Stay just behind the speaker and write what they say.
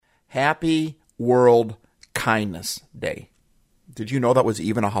Happy World Kindness Day. Did you know that was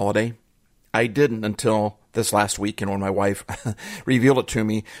even a holiday? I didn't until this last weekend when my wife revealed it to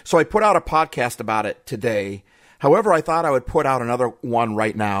me. So I put out a podcast about it today. However, I thought I would put out another one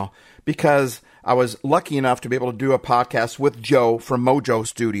right now because I was lucky enough to be able to do a podcast with Joe from Mojo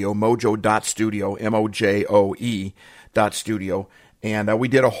Studio, mojo.studio, MOJOE.studio. And we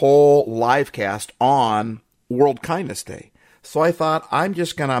did a whole live cast on World Kindness Day. So I thought I'm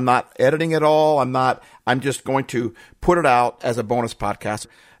not editing it all. I'm just going to put it out as a bonus podcast.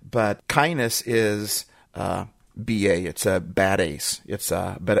 But kindness is BA. It's a bad ace.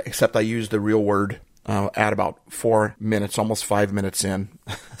 But except I use the real word at about 4 minutes, almost 5 minutes in.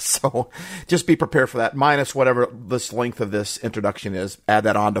 So just be prepared for that. Minus whatever this length of this introduction is. Add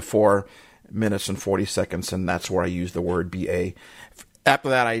that on to 4 minutes and 40 seconds, and that's where I use the word BA. After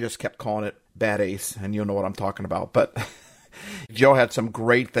that, I just kept calling it bad ace, and you'll know what I'm talking about. But Joe had some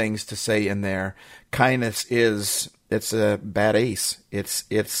great things to say in there. Kindness it's a bad ace.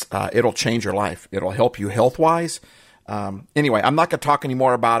 It'll change your life. It'll help you health-wise. Anyway, I'm not going to talk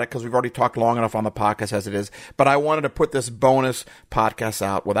anymore about it because we've already talked long enough on the podcast as it is. But I wanted to put this bonus podcast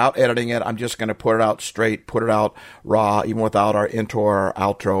out without editing it. I'm just going to put it out straight, put it out raw, even without our intro or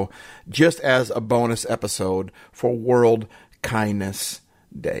outro, just as a bonus episode for World Kindness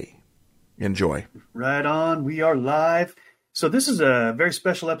Day. Enjoy. Right on. We are live. So this is a very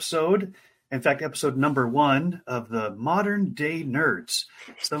special episode. In fact, episode number 1 of the Modern Day Nerds.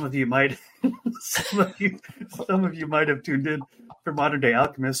 Some of you might have tuned in for Modern Day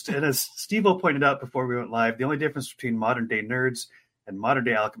Alchemist. And as Steve-O pointed out before we went live, the only difference between Modern Day Nerds and Modern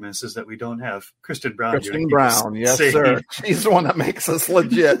Day Alchemists is that we don't have Kristen Brown. Kristen Brown, yes, sir. She's the one that makes us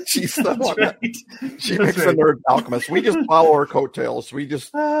legit. She's the one that she makes the nerd alchemist. We just follow her coattails. We just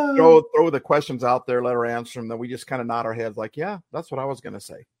throw the questions out there, let her answer them. Then we just kind of nod our heads like, yeah, that's what I was going to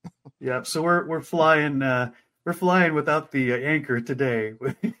say. Yeah, so we're flying without the anchor today,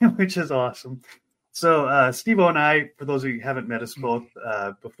 which is awesome. So Steve-O and I, for those of you who haven't met us both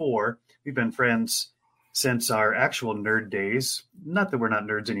before, we've been friends since our actual nerd days. Not that we're not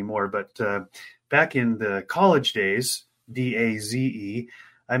nerds anymore, but back in the college days, DAZE,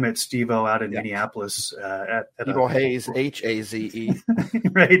 I met Steve-O out in Minneapolis at Steve-O Hayes, HAZE.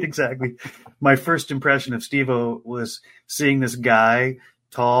 Right, exactly. My first impression of Steve-O was seeing this guy,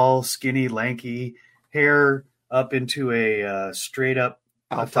 tall, skinny, lanky, hair up into a straight up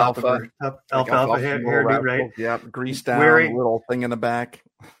alfalfa hairdo, right? Yeah, greased down, a little thing in the back.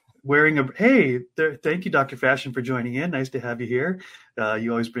 Thank you, Dr. Fashion, for joining in. Nice to have you here. You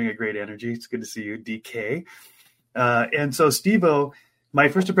always bring a great energy. It's good to see you, DK. And so Steve-O, my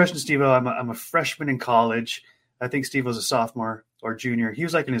first impression of Steve-O, I'm a freshman in college. I think Steve-O's a sophomore or junior. He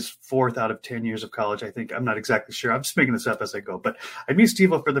was like in his 4th out of 10 years of college, I think. I'm not exactly sure. I'm just making this up as I go. But I meet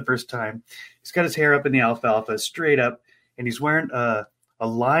Steve-O for the first time. He's got his hair up in the alfalfa, straight up, and he's wearing a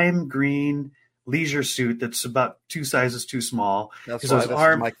lime green leisure suit that's about 2 sizes too small. That's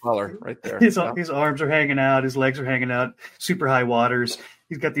my color right there. His arms are hanging out. His legs are hanging out. Super high waters.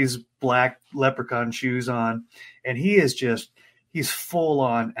 He's got these black leprechaun shoes on, and he's full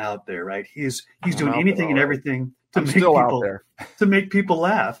on out there, right? He's doing anything and everything to make people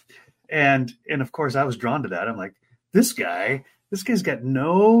laugh. And of course I was drawn to that. I'm like, this guy's got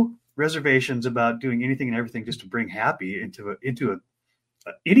no reservations about doing anything and everything just to bring happy into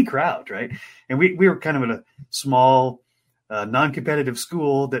any crowd, right? And we were kind of at a small, non-competitive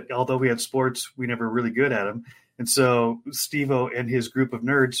school that, although we had sports, we never were really good at them. And so Steve-O and his group of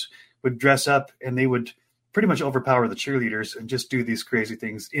nerds would dress up, and they would pretty much overpower the cheerleaders and just do these crazy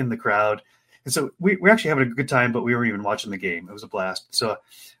things in the crowd. And so we're actually having a good time, but we weren't even watching the game. It was a blast. So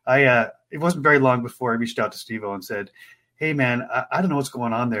it wasn't very long before I reached out to Steve-O and said, hey man, I don't know what's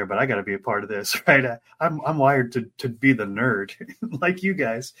going on there, but I got to be a part of this, right? I'm wired to be the nerd like you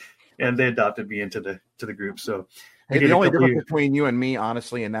guys. And they adopted me into the group. So the only difference between you and me,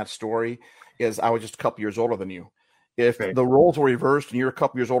 honestly, in that story is I was just a couple years older than you. If the roles were reversed and you're a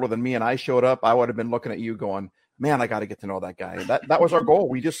couple years older than me and I showed up, I would have been looking at you going, man, I got to get to know that guy. That was our goal.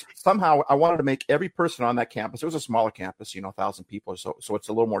 We just somehow, I wanted to make every person on that campus, it was a smaller campus, 1,000 people or so it's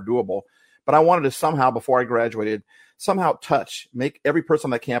a little more doable. But I wanted to somehow, before I graduated, make every person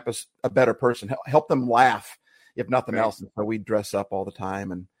on that campus a better person, help them laugh, if nothing else. And so we dress up all the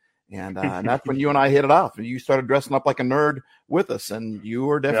time. And that's when you and I hit it off. You started dressing up like a nerd with us, and you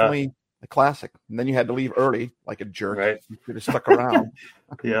were definitely a classic. And then you had to leave early like a jerk. Right. You could have stuck around.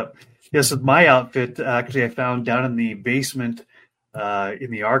 Yep. Yes, with my outfit, actually, I found down in the basement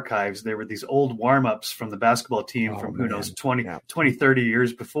in the archives, there were these old warm-ups from the basketball team from 20, 30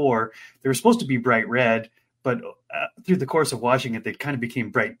 years before. They were supposed to be bright red, but through the course of washing it, they kind of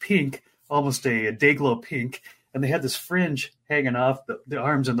became bright pink, almost a day glow pink. And they had this fringe hanging off the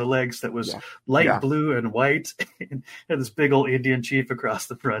arms and the legs that was light blue and white, and had this big old Indian chief across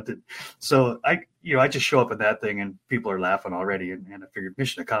the front. And so I just show up in that thing and people are laughing already. And I figured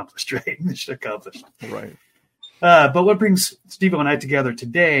mission accomplished, right? Mission accomplished. Right. But what brings Steve and I together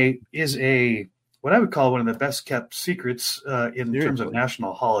today is what I would call one of the best kept secrets in terms of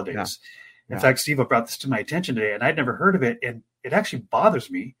national holidays. Yeah. In fact, Steve brought this to my attention today, and I'd never heard of it. And it actually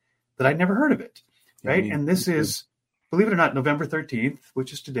bothers me that I'd never heard of it. Right. And this is, believe it or not, November 13th,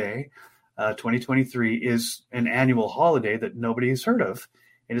 which is today, 2023, is an annual holiday that nobody has heard of.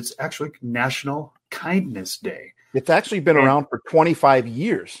 And it's actually National Kindness Day. It's actually been around for 25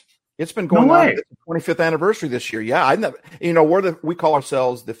 years. It's been going on. It's the 25th anniversary this year. Yeah. I never, we call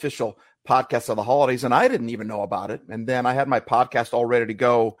ourselves the official podcast of the holidays, and I didn't even know about it. And then I had my podcast all ready to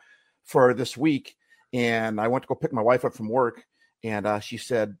go for this week. And I went to go pick my wife up from work. And she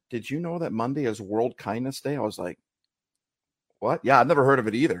said, "Did you know that Monday is World Kindness Day?" I was like, "What?" Yeah, I've never heard of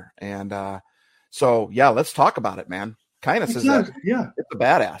it either. And so, let's talk about it, man. Kindness it's a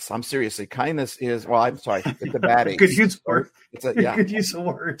badass. I'm seriously. Kindness is, I'm sorry, it's a badass. Good use of words. Good use of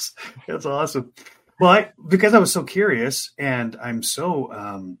words. That's awesome. Well, because I was so curious, and I'm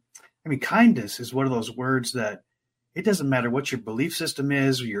so, kindness is one of those words that it doesn't matter what your belief system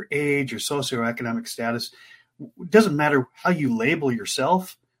is, or your age, your socioeconomic status. It doesn't matter how you label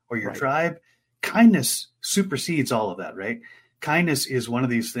yourself or your tribe. Kindness supersedes all of that, right? Kindness is one of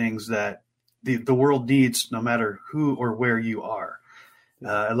these things that the world needs no matter who or where you are.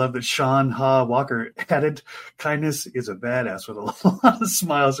 I love that Sean Ha Walker added, kindness is a badass, with a lot of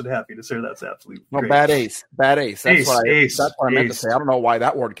smiles and happiness there. That's absolutely great. Bad ace. That's what I meant to say. I don't know why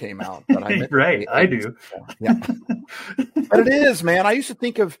that word came out, but I meant right. I do. Yeah. But it is, man. I used to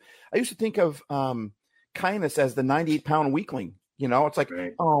think of kindness as the 98-pound weakling. It's like,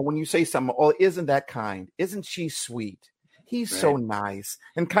 when you say something, isn't that kind? Isn't she sweet? He's so nice.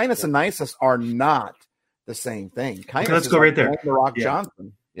 And kindness and niceness are not the same thing. Kindness let's go right there. The Rock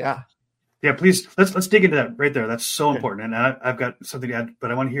Johnson. Yeah. Yeah, please. Let's dig into that right there. That's so important. And I've got something to add,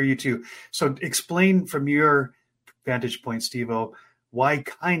 but I want to hear you too. So explain from your vantage point, Steve-O, why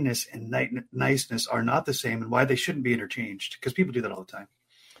kindness and niceness are not the same and why they shouldn't be interchanged. Because people do that all the time.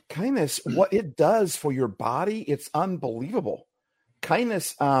 Kindness, what it does for your body, it's unbelievable.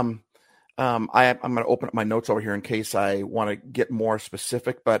 Kindness, I'm going to open up my notes over here in case I want to get more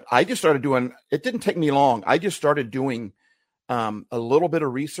specific, but I just started doing, it didn't take me long. I just started doing a little bit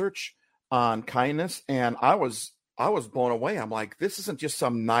of research on kindness, and I was blown away. I'm like, this isn't just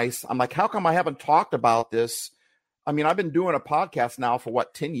some nice, I'm like, how come I haven't talked about this? I mean, I've been doing a podcast now for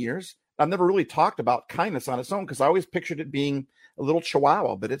 10 years. I've never really talked about kindness on its own because I always pictured it being a little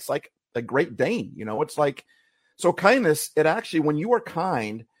chihuahua, but it's like a Great Dane, it's like, so kindness, it actually, when you are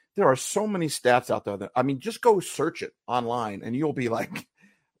kind, there are so many stats out there that, just go search it online and you'll be like,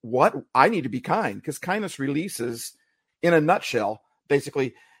 what? I need to be kind, because kindness releases, in a nutshell,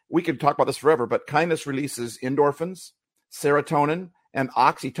 basically, we could talk about this forever, but kindness releases endorphins, serotonin, and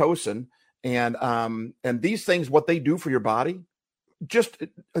oxytocin. And these things, what they do for your body, just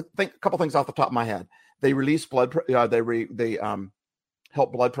think a couple things off the top of my head. They release blood. They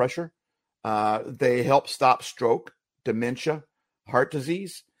help blood pressure. They help stop stroke, dementia, heart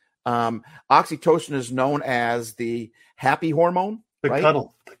disease. Oxytocin is known as the happy hormone. The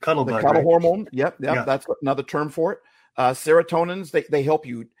cuddle hormone. Yep. Yeah. That's another term for it. Serotonins, they help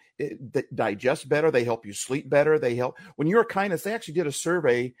you digest better. They help you sleep better. They help when you're kindness. They actually did a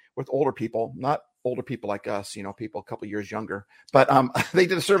survey with older people, not older people like us, people a couple of years younger, but they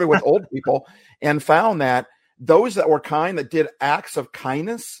did a survey with old people and found that those that were kind, that did acts of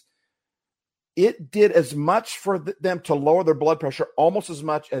kindness, it did as much for them to lower their blood pressure, almost as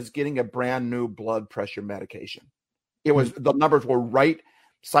much as getting a brand new blood pressure medication. It was, the numbers were right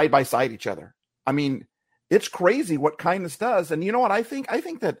side by side each other. I mean, it's crazy what kindness does. And you know what I think? I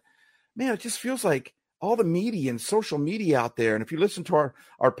think that, man, it just feels like all the media and social media out there. And if you listen to our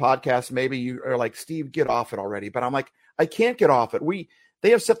podcast, maybe you are like, Steve, get off it already. But I'm like, I can't get off it.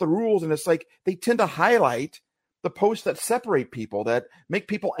 They have set the rules, and it's like they tend to highlight the posts that separate people, that make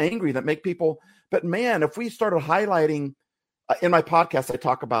people angry, that make people. But man, if we started highlighting, in my podcast, I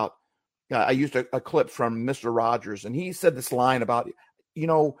talk about, I used a clip from Mr. Rogers, and he said this line about, it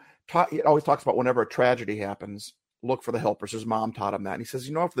always talks about whenever a tragedy happens, look for the helpers. His mom taught him that. And he says,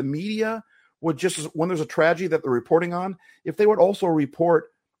 if the media would just, when there's a tragedy that they're reporting on, if they would also report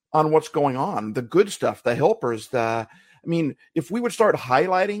on what's going on, the good stuff, the helpers, if we would start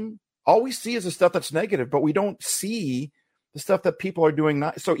highlighting, all we see is the stuff that's negative, but we don't see the stuff that people are doing.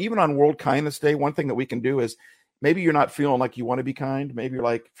 So even on World Kindness Day, one thing that we can do is maybe you're not feeling like you want to be kind. Maybe you're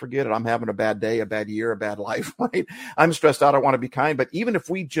like, forget it. I'm having a bad day, a bad year, a bad life, right? I'm stressed out. I want to be kind. But even if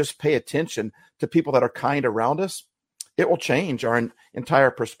we just pay attention to people that are kind around us, it will change our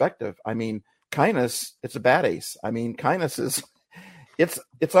entire perspective. I mean, kindness, it's a bad ace. I mean, kindness is,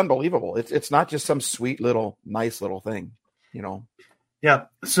 it's unbelievable. It's not just some sweet little, nice little thing, you know? Yeah.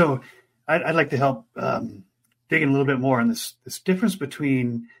 So I'd like to help dig in a little bit more on this difference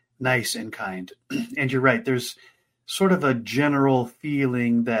between nice and kind. And you're right. There's sort of a general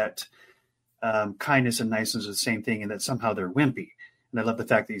feeling that kindness and niceness are the same thing, and that somehow they're wimpy. And I love the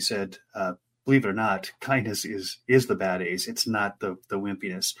fact that you said, believe it or not, kindness is the bad ace. It's not the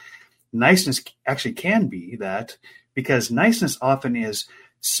wimpiness. Niceness actually can be that, because niceness often is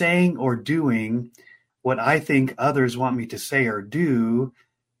saying or doing what I think others want me to say or do,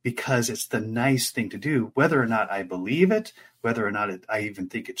 because it's the nice thing to do, whether or not I believe it, whether or not I even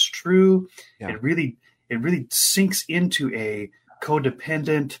think it's true. Yeah. It really sinks into a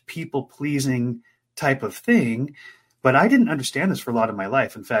codependent, people-pleasing type of thing. But I didn't understand this for a lot of my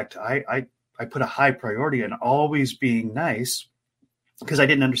life. In fact, I put a high priority on always being nice, because I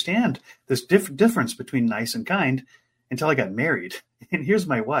didn't understand this difference between nice and kind until I got married. And here's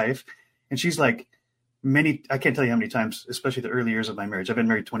my wife, and she's like, I can't tell you how many times, especially the early years of my marriage. I've been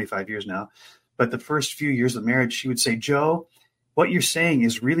married 25 years now. But the first few years of marriage, she would say, Joe, what you're saying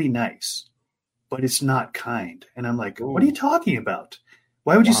is really nice, but it's not kind. And I'm like, What are you talking about?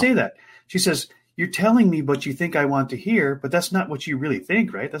 Why would you say that? She says, you're telling me what you think I want to hear, but that's not what you really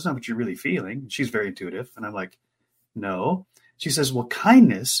think, right? That's not what you're really feeling. She's very intuitive. And I'm like, no. She says, well,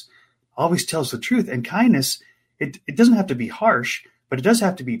 kindness always tells the truth. And kindness, it doesn't have to be harsh, but it does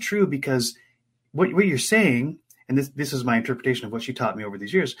have to be true, because what you're saying, and this is my interpretation of what she taught me over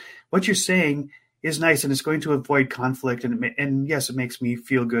these years, what you're saying is nice, and it's going to avoid conflict. And yes, it makes me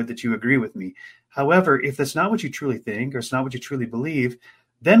feel good that you agree with me. However, if that's not what you truly think, or it's not what you truly believe,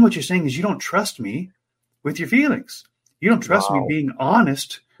 then what you're saying is you don't trust me with your feelings. You don't trust me being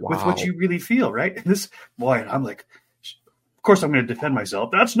honest with what you really feel, right? And I'm like, of course I'm going to defend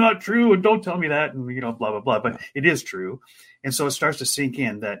myself. That's not true, and don't tell me that, and blah, blah, blah. But it is true. And so it starts to sink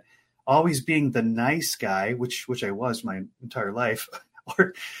in that always being the nice guy, which I was my entire life.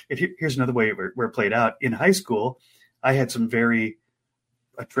 Or here's another way where it played out. In high school, I had some very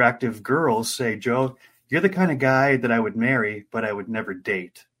attractive girls say, Joe, you're the kind of guy that I would marry, but I would never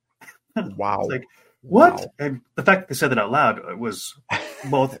date. Wow. Like, what? Wow. And the fact that they said that out loud was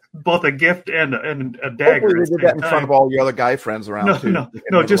both a gift and a dagger. Hopefully they did that in front of all your other guy friends around too.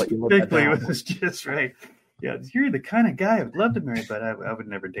 No, just basically it was just right. Yeah, you're the kind of guy I would love to marry, but I would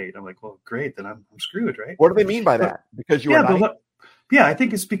never date. I'm like, well, great, then I'm screwed, right? What do they mean by that? Because you were nice? I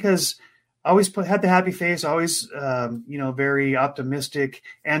think it's because I always had the happy face, always, very optimistic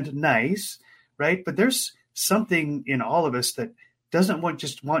and nice, right? But there's something in all of us that doesn't want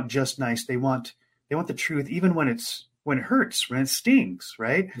just nice. They want the truth, even when it hurts, when it stings,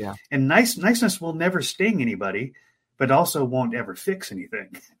 right? Yeah. And niceness will never sting anybody, but also won't ever fix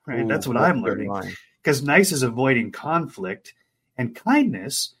anything, right? That's what I'm learning. Because nice is avoiding conflict, and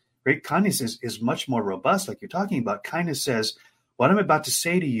kindness, right? Kindness is much more robust, like you're talking about. Kindness says, what I'm about to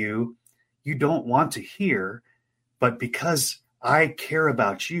say to you, you don't want to hear, but because I care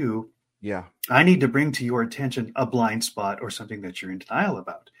about you, I need to bring to your attention a blind spot or something that you're in denial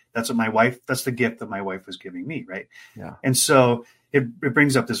about. That's the gift that my wife was giving me, right? Yeah. And so it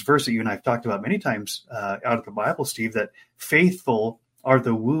brings up this verse that you and I have talked about many times out of the Bible, Steve, that faithful are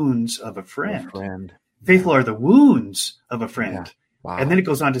the wounds of a friend. Faithful are the wounds of a friend. Yeah. Wow. And then it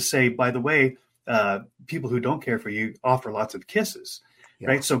goes on to say, by the way, people who don't care for you offer lots of kisses,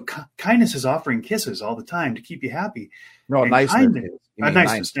 right? So kindness is offering kisses all the time to keep you happy. No, niceness.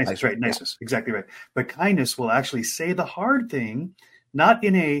 Niceness, right? Niceness, exactly right. But kindness will actually say the hard thing, not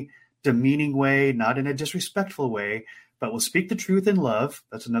in a demeaning way, not in a disrespectful way, but will speak the truth in love.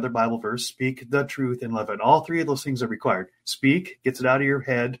 That's another Bible verse. Speak the truth in love. And all three of those things are required. Speak, gets it out of your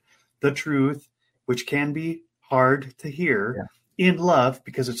head. The truth, which can be hard to hear, in love,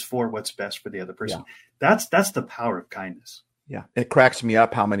 because it's for what's best for the other person. Yeah. That's the power of kindness. Yeah. It cracks me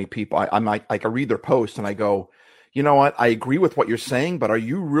up how many people I read their posts and I go, you know what? I agree with what you're saying, but are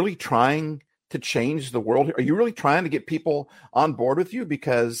you really trying to change the world? Are you really trying to get people on board with you?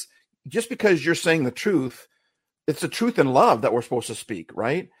 Because just because you're saying the truth, it's the truth in love that we're supposed to speak,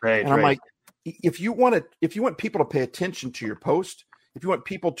 right? Right. And I'm like, if you want people to pay attention to your post, if you want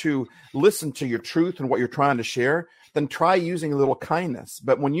people to listen to your truth and what you're trying to share, then try using a little kindness.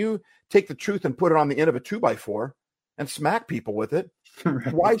 But when you take the truth and put it on the end of a 2x4, and smack people with it,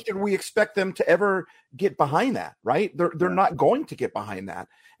 Right. why should we expect them to ever get behind that? Right? They're not going to get behind that.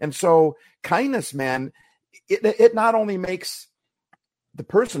 And so kindness, man, it not only makes the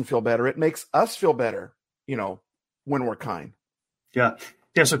person feel better, it makes us feel better, when we're kind. Yeah.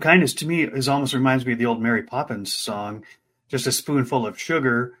 Yeah. So kindness to me almost reminds me of the old Mary Poppins song. Just a spoonful of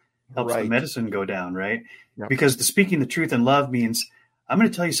sugar helps the Right. medicine go down, right? Yep. Because the speaking the truth in love means I'm going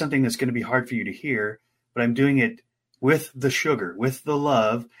to tell you something that's going to be hard for you to hear, but I'm doing it with the sugar, with the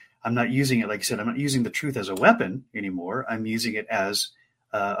love. I'm not using it, like you said, I'm not using the truth as a weapon anymore. I'm using it as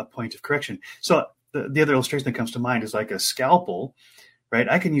a point of correction. So the other illustration that comes to mind is like a scalpel, right?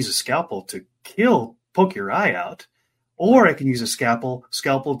 I can use a scalpel to poke your eye out, or I can use a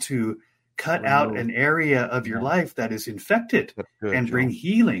scalpel to cut out an area of your life that is infected and bring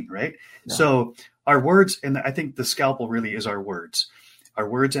healing, right? Yeah. So our words, and I think the scalpel really is our words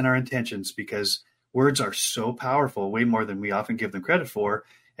and our intentions, because words are so powerful, way more than we often give them credit for.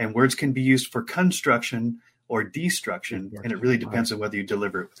 And words can be used for construction or destruction. And it really depends on whether you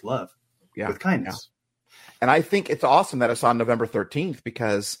deliver it with love, with kindness. Yeah. And I think it's awesome that it's on November 13th,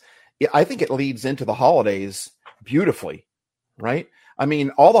 because I think it leads into the holidays beautifully, right? I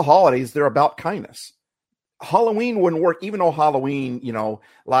mean, all the holidays, they're about kindness. Halloween wouldn't work, even though Halloween, a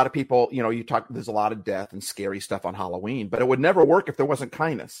lot of people, there's a lot of death and scary stuff on Halloween, but it would never work if there wasn't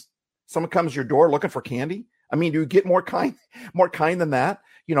kindness. Someone comes to your door looking for candy. I mean, do you get more kind than that?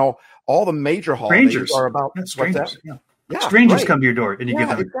 All the major holidays are about strangers. Yeah, strangers come to your door and you give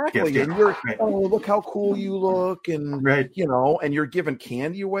them exactly. Gift. And you're, look how cool you look, and and you're giving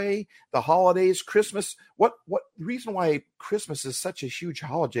candy away. The holidays, Christmas. What the reason why Christmas is such a huge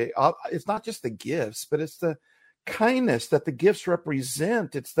holiday? It's not just the gifts, but it's the kindness that the gifts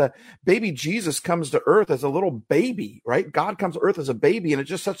represent. It's the baby Jesus comes to earth as a little baby, right? God comes to earth as a baby, and it's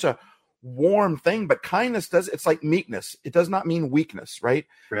just such a warm thing. But kindness it's like meekness. It does not mean weakness, right?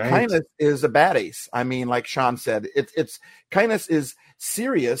 Kindness is a badass. I mean, like Sean said, it's kindness is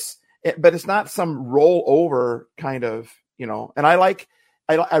serious, but it's not some roll over kind of, and I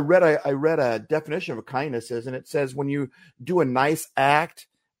read a definition of kindness and it says when you do a nice act,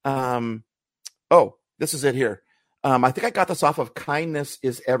 this is it here. I think I got this off of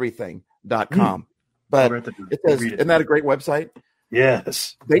kindnessiseverything.com, but it says, isn't that a great website?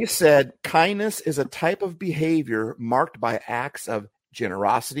 Yes. They said kindness is a type of behavior marked by acts of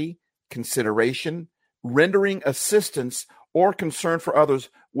generosity, consideration, rendering assistance, or concern for others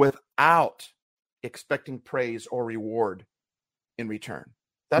without expecting praise or reward in return.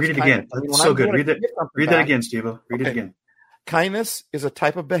 Read it again. That's so good. Read that again, Steve-O. Read it again. Kindness is a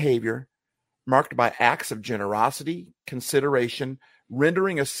type of behavior marked by acts of generosity, consideration,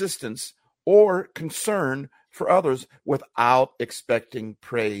 rendering assistance, or concern for others without expecting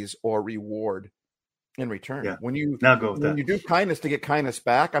praise or reward in return. Yeah. When you do kindness to get kindness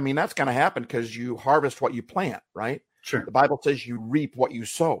back, I mean, that's going to happen because you harvest what you plant, right? Sure. The Bible says you reap what you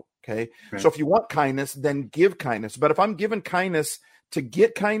sow. Okay. Right. So if you want kindness, then give kindness. But if I'm giving kindness to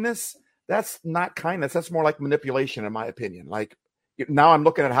get kindness, that's not kindness. That's more like manipulation, in my opinion. Like now I'm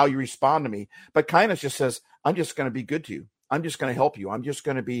looking at how you respond to me, but kindness just says, I'm just going to be good to you. I'm just going to help you. I'm just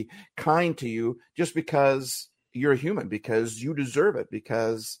going to be kind to you just because you're a human, because you deserve it,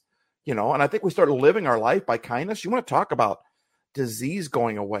 because, and I think we start living our life by kindness. You want to talk about disease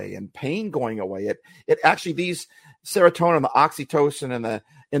going away and pain going away. It actually, these serotonin, the oxytocin and the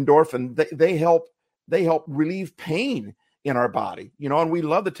endorphin, they help relieve pain in our body, and we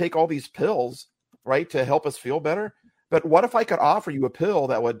love to take all these pills, right, to help us feel better. But what if I could offer you a pill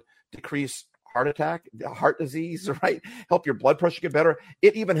that would decrease heart attack, heart disease, right? Help your blood pressure get better.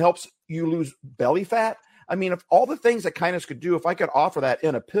 It even helps you lose belly fat. I mean, if all the things that kindness could do, if I could offer that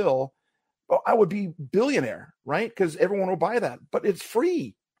in a pill, well, I would be billionaire, right? Because everyone will buy that. But it's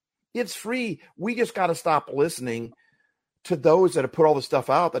free. It's free. We just got to stop listening to those that have put all the stuff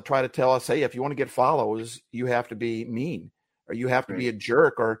out that try to tell us, hey, if you want to get follows, you have to be mean or you have to be a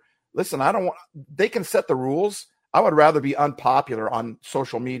jerk. Or listen, they can set the rules. I would rather be unpopular on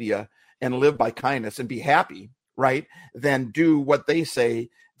social media and live by kindness and be happy, right, than do what they say.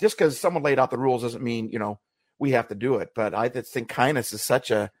 Just because someone laid out the rules doesn't mean, we have to do it. But I just think kindness is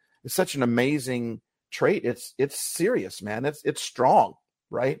such an amazing trait. It's serious, man. It's strong,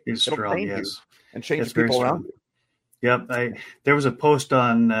 right? It's strong, yes. And change people around you. Yep. There was a post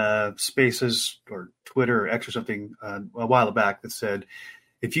on Spaces or Twitter or X or something a while back that said,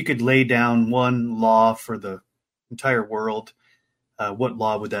 if you could lay down one law for the entire world, what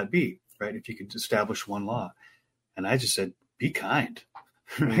law would that be, right? If you could establish one law. And I just said, be kind,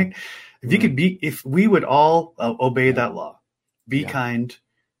 right? If we would all obey that law, be kind,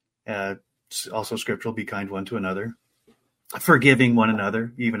 also scriptural, be kind one to another, forgiving one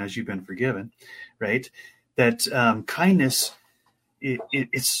another, even as you've been forgiven, right? That kindness,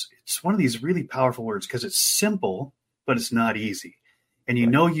 it's one of these really powerful words because it's simple, but it's not easy. And you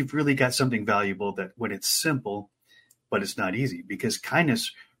know you've really got something valuable that when it's simple, but it's not easy, because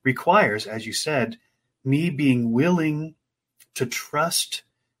kindness requires, as you said, me being willing to trust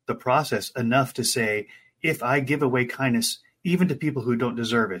the process enough to say, if I give away kindness, even to people who don't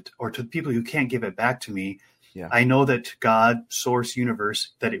deserve it, or to people who can't give it back to me, I know that God, source,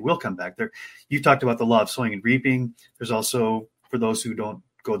 universe, that it will come back there. You talked about the law of sowing and reaping. There's also, for those who don't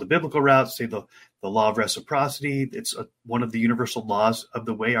go the biblical route, say the law of reciprocity. It's one of the universal laws of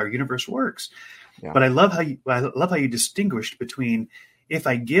the way our universe works. Yeah. But I love how you distinguished between, if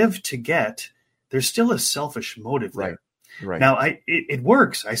I give to get, there's still a selfish motive there. Right. Now, it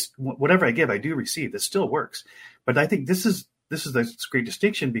works. Whatever I give, I do receive. That still works. But I think this is the great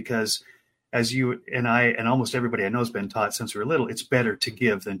distinction, because as you and I and almost everybody I know has been taught since we were little, it's better to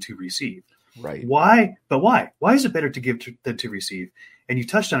give than to receive. Right. Why? But why? Why is it better to give than to receive? And you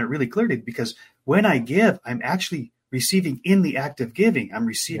touched on it really clearly, because when I give, I'm actually receiving in the act of giving. I'm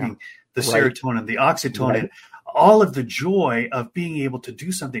receiving the serotonin, the oxytocin, all of the joy of being able to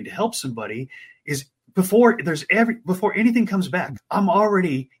do something to help somebody. Is before anything comes back, I'm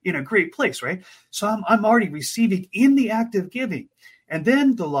already in a great place, right? So I'm already receiving in the act of giving. And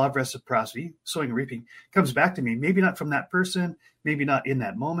then the law of reciprocity, sowing and reaping, comes back to me. Maybe not from that person, maybe not in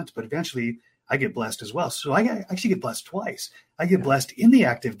that moment, but eventually I get blessed as well. So I actually get blessed twice. I get blessed in the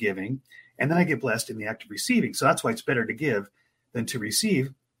act of giving, and then I get blessed in the act of receiving. So that's why it's better to give than to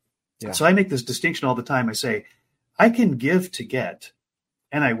receive. Yeah. So I make this distinction all the time. I say, I can give to get,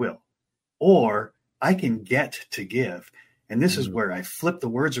 and I will. Or I can get to give. And this is where I flip the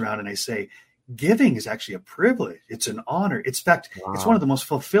words around and I say, giving is actually a privilege. It's an honor. It's it's one of the most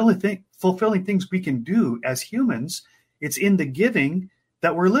fulfilling things we can do as humans. It's in the giving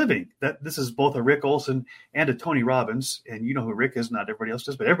that we're living. That this is both a Rick Olson and a Tony Robbins. And you know who Rick is, not everybody else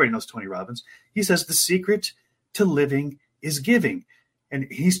does, but everybody knows Tony Robbins. He says the secret to living is giving. And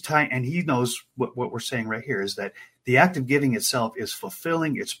he knows what we're saying right here is that the act of giving itself is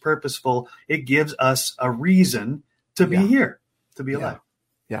fulfilling. It's purposeful. It gives us a reason to be here, to be alive.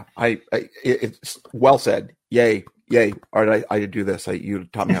 Yeah, it's well said. Yay. All right, I do this. You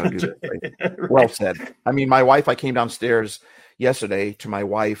taught me how to do this. Right? Right. Well said. I mean, my wife, I came downstairs yesterday to my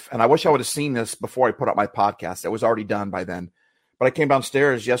wife, and I wish I would have seen this before I put up my podcast. It was already done by then. But I came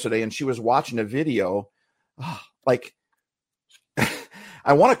downstairs yesterday, and she was watching a video. Like,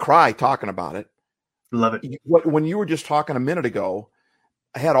 I want to cry talking about it. Love it. When you were just talking a minute ago,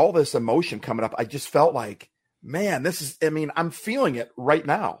 I had all this emotion coming up. I just felt like, man, I'm feeling it right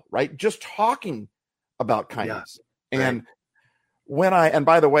now, right? Just talking about kindness. Yeah, and and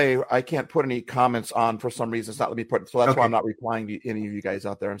by the way, I can't put any comments on for some reason. It's not letting me put, so that's why I'm not replying to any of you guys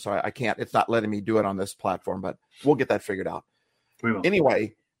out there. I'm sorry. I can't, it's not letting me do it on this platform, but we'll get that figured out. We will.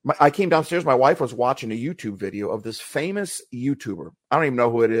 Anyway, I came downstairs. My wife was watching a YouTube video of this famous YouTuber. I don't even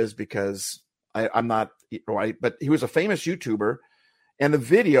know who it is because I'm not right, but he was a famous YouTuber. And in the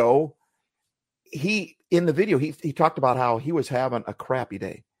video, he talked about how he was having a crappy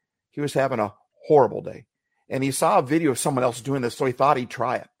day. He was having a horrible day. And he saw a video of someone else doing this, so he thought he'd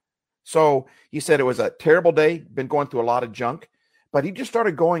try it. So he said it was a terrible day, been going through a lot of junk, but he just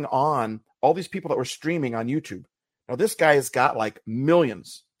started going on all these people that were streaming on YouTube. Now, this guy has got like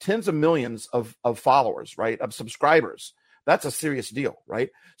millions, tens of millions of followers, right, of subscribers. That's a serious deal, right?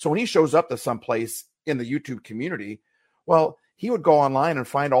 So when he shows up to someplace in the YouTube community, well, he would go online and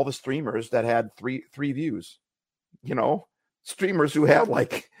find all the streamers that had three views, streamers who had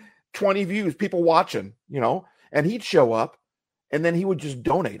like 20 views, people watching, and he'd show up and then he would just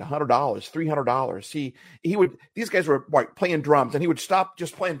donate $100, $300. He would, these guys were like playing drums and he would stop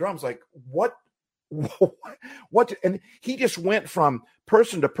just playing drums. Like what, and he just went from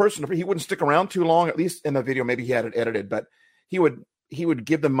person to person. He wouldn't stick around too long, at least in the video. Maybe he had it edited, but he would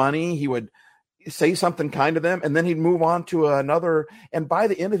give them money. He would say something kind to them, and then he'd move on to another. And by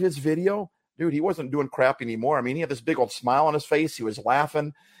the end of his video, dude, he wasn't doing crap anymore. I mean, he had this big old smile on his face. He was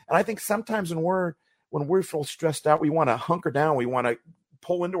laughing. And I think sometimes when we feel stressed out, we want to hunker down. We want to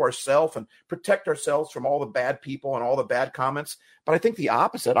pull into ourselves and protect ourselves from all the bad people and all the bad comments. But I think the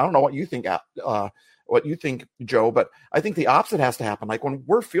opposite. I don't know what you think, Joe, but I think the opposite has to happen. Like when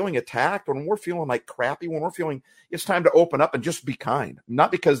we're feeling attacked, when we're feeling like crappy, when we're feeling it's time to open up and just be kind,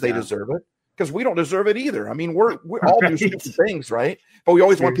 not because they deserve it, because we don't deserve it either. I mean, we all do stupid things, right? But we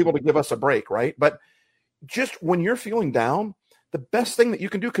always want people to give us a break, right? But just when you're feeling down, the best thing that you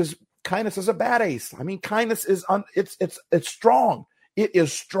can do, because kindness is a bad ace. I mean, kindness is it's strong. It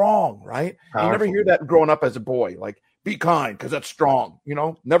is strong, right? Powerful. You never hear that growing up as a boy. Like Be kind because that's strong.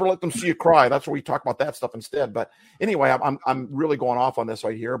 Never let them see you cry. That's where we talk about that stuff instead. But anyway, I'm really going off on this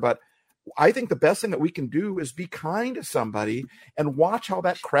right here. But I think the best thing that we can do is be kind to somebody and watch how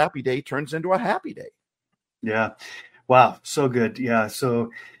that crappy day turns into a happy day. Yeah. Wow. So good. Yeah.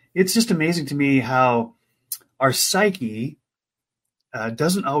 So it's just amazing to me how our psyche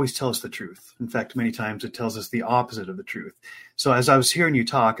doesn't always tell us the truth. In fact, many times it tells us the opposite of the truth. So as I was hearing you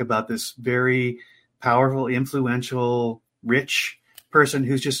talk about this very powerful, influential, rich person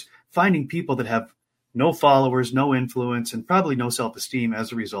who's just finding people that have no followers, no influence, and probably no self-esteem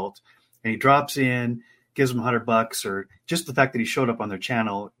as a result. And he drops in, gives them $100, or just the fact that he showed up on their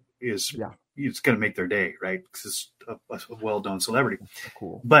channel is it's going to make their day, right? Because it's a well-known celebrity.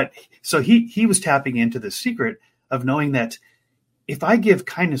 Cool. But so he was tapping into the secret of knowing that if I give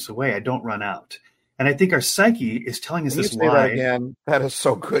kindness away, I don't run out. And I think our psyche is telling us this lie. Say that again? That is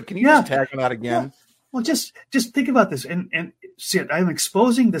so good. Can you just tag on that again? Yeah. Well, just think about this and see it. I'm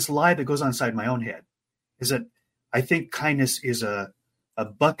exposing this lie that goes on inside my own head. Is that I think kindness is a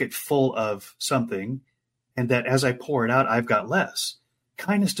bucket full of something, and that as I pour it out, I've got less.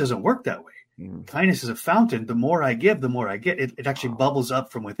 Kindness doesn't work that way. Kindness is a fountain. The more I give, the more I get. It actually bubbles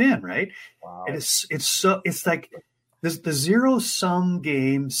up from within, right? Wow. And it's like this, the zero sum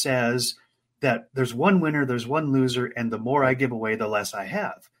game says that there's one winner, there's one loser, and the more I give away, the less I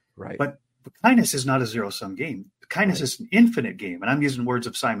have. Right. But kindness is not a zero sum game. Kindness is an infinite game. And I'm using words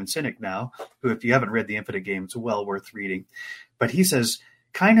of Simon Sinek now, who, if you haven't read The Infinite Game, it's well worth reading. But he says,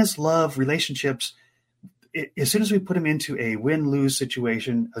 kindness, love, relationships, as soon as we put them into a win-lose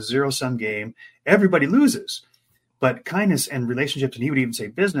situation, a zero-sum game, everybody loses. But kindness and relationships, and he would even say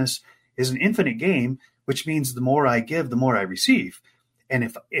business, is an infinite game, which means the more I give, the more I receive.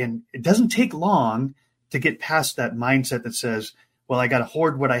 And it doesn't take long to get past that mindset that says, well, I got to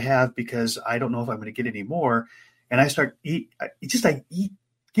hoard what I have because I don't know if I'm going to get any more. And I start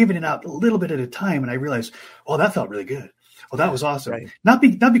giving it out a little bit at a time. And I realize, oh, that felt really good. Oh, that was awesome. Right. Not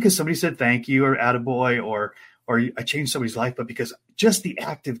because somebody said thank you or attaboy or I changed somebody's life, but because just the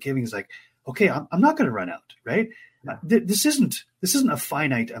act of giving is like, okay, I'm not going to run out, right? Yeah. This isn't a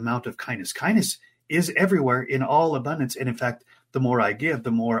finite amount of kindness. Kindness is everywhere in all abundance. And in fact, the more I give,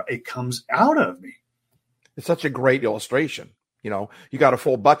 the more it comes out of me. It's such a great illustration. You got a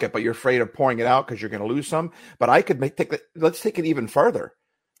full bucket, but you're afraid of pouring it out because you're going to lose some. But I could let's take it even further.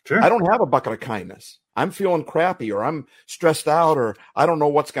 Sure. I don't have a bucket of kindness. I'm feeling crappy, or I'm stressed out, or I don't know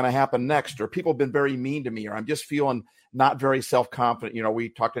what's going to happen next, or people have been very mean to me, or I'm just feeling not very self-confident. We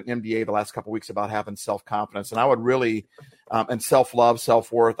talked at MDA the last couple of weeks about having self-confidence, and I would really, and self-love,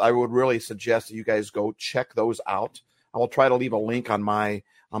 self-worth, I would really suggest that you guys go check those out. I will try to leave a link on my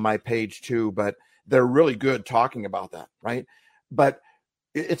page too, but they're really good talking about that, right? But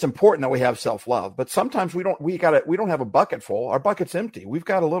it's important that we have self-love, but sometimes we don't have a bucket full. Our bucket's empty. We've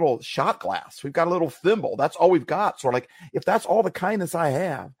got a little shot glass. We've got a little thimble. That's all we've got. So if that's all the kindness I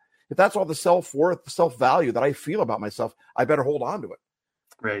have, if that's all the self-worth, self-value that I feel about myself, I better hold on to it.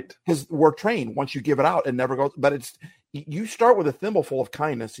 Right. Because we're trained. Once you give it out, it never goes. But you start with a thimble full of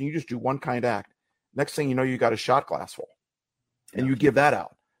kindness and you just do one kind act. Next thing you know, you got a shot glass full and you give that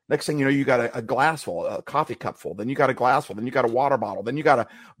out. Next thing you know, you got a glass full, a coffee cup full. Then you got a glass full. Then you got a water bottle. Then you got a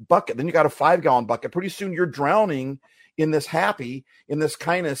bucket. Then you got a 5-gallon bucket. Pretty soon you're drowning in this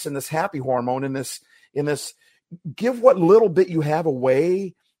kindness, in this happy hormone, in this. Give what little bit you have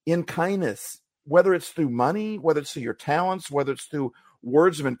away in kindness, whether it's through money, whether it's through your talents, whether it's through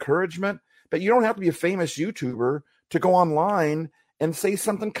words of encouragement. But you don't have to be a famous YouTuber to go online and say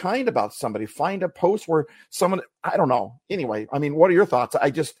something kind about somebody. Find a post where someone, I don't know. Anyway, I mean, what are your thoughts?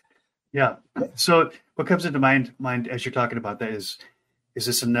 Yeah. So what comes into mind as you're talking about that is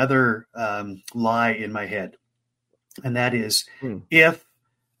this another lie in my head? And that is, if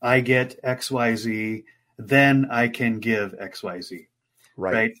I get XYZ, then I can give XYZ.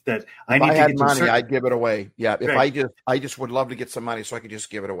 Right. That I need to get money, I'd give it away. Yeah. If I just would love to get some money so I could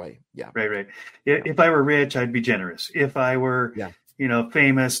just give it away. Yeah. Right. If I were rich, I'd be generous. If I were,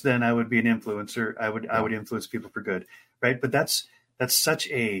 famous, then I would be an influencer. I would influence people for good. Right. But that's such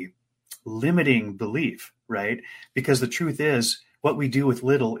a limiting belief, right? Because the truth is, what we do with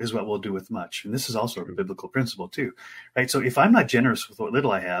little is what we'll do with much. And this is also a biblical principle too, right? So if I'm not generous with what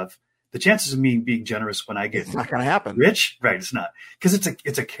little I have, the chances of me being generous when I get it's not going to happen. Rich, right? It's not, because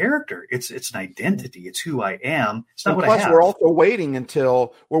it's a character. It's an identity. It's who I am. It's not what I have. Plus, we're also waiting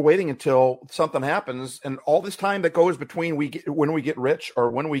until something happens, and all this time that goes between when we get rich or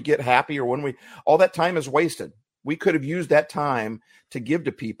when we get happy or all that time is wasted. We could have used that time to give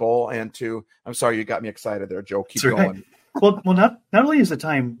to people and to. I'm sorry, you got me excited there, Joe. Keep going. Well, not only is the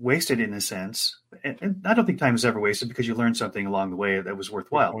time wasted in a sense, and I don't think time is ever wasted because you learned something along the way that was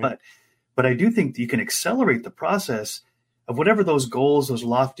worthwhile. But I do think that you can accelerate the process of whatever those goals, those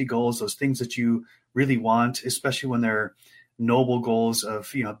lofty goals, those things that you really want, especially when they're noble goals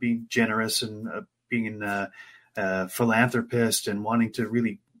of, being generous and being a philanthropist and wanting to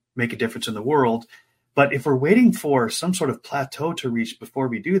really make a difference in the world. But if we're waiting for some sort of plateau to reach before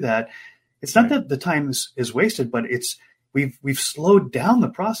we do that, it's not that the time is wasted, but it's we've slowed down the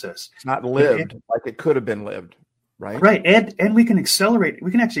process. It's not lived like it could have been lived, right? Right, and we can accelerate.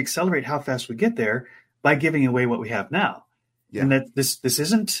 We can actually accelerate how fast we get there by giving away what we have now. Yeah. And that this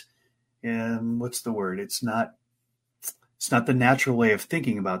isn't what's the word? It's not the natural way of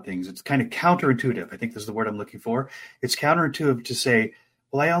thinking about things. It's kind of counterintuitive. I think this is the word I'm looking for. It's counterintuitive to say,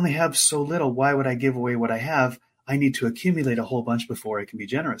 well, I only have so little. Why would I give away what I have? I need to accumulate a whole bunch before I can be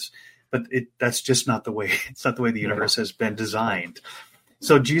generous. But that's just not the way. It's not the way the universe has been designed.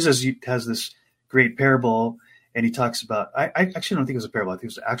 So Jesus has this great parable, and he talks about, I actually don't think it was a parable. I think it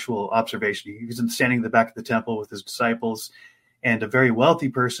was an actual observation. He was standing in the back of the temple with his disciples, and a very wealthy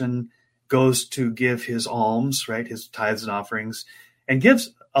person goes to give his alms, right, his tithes and offerings, and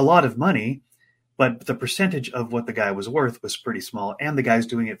gives a lot of money, but the percentage of what the guy was worth was pretty small, and the guy's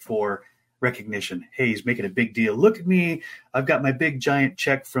doing it for recognition. Hey, he's making a big deal. Look at me. I've got my big giant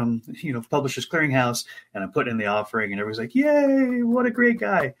check from, Publishers Clearinghouse, and I'm putting in the offering, and everybody's like, yay, what a great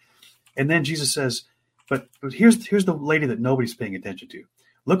guy. And then Jesus says, but here's the lady that nobody's paying attention to.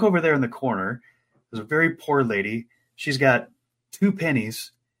 Look over there in the corner. There's a very poor lady. She's got 2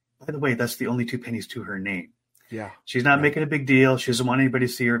 pennies. By the way, that's the only 2 pennies to her name. Yeah. She's not making a big deal. She doesn't want anybody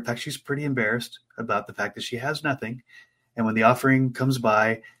to see her. In fact, she's pretty embarrassed about the fact that she has nothing. And when the offering comes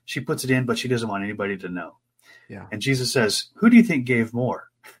by, she puts it in, but she doesn't want anybody to know. Yeah. And Jesus says, who do you think gave more?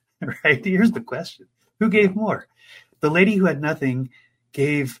 Right? Here's the question. Who gave more? The lady who had nothing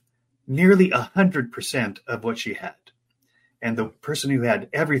gave nearly 100% of what she had. And the person who had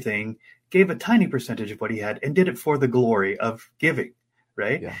everything gave a tiny percentage of what he had and did it for the glory of giving.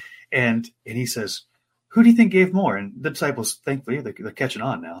 Right? Yeah. And he says, who do you think gave more? And the disciples, thankfully, they're catching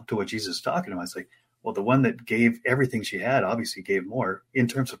on now to what Jesus is talking about. It's like, well, the one that gave everything she had obviously gave more in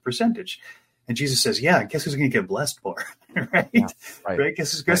terms of percentage. And Jesus says, yeah, guess who's going to get blessed more? Right? Yeah, right.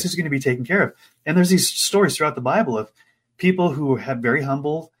 Guess who's going to be taken care of? And there's these stories throughout the Bible of people who had very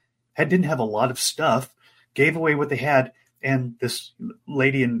humble, didn't have a lot of stuff, gave away what they had. And this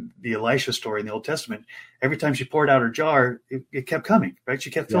lady in the Elisha story in the Old Testament, every time she poured out her jar, it kept coming, right?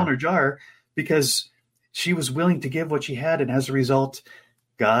 She kept filling her jar because she was willing to give what she had. And as a result,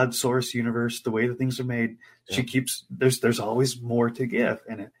 God, source, universe, the way that things are made, she keeps, there's always more to give.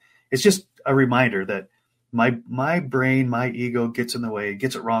 And it's just a reminder that my brain, my ego gets in the way,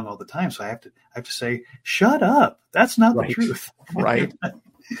 gets it wrong all the time. So I have to say, shut up. That's not the truth. Right.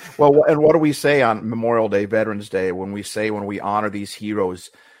 Well, and what do we say on Memorial Day, Veterans Day, when we honor these heroes?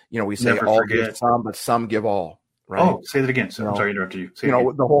 We say Never all forget. Give some, but some give all. Right? Oh, say that again. So I'm sorry to interrupt you.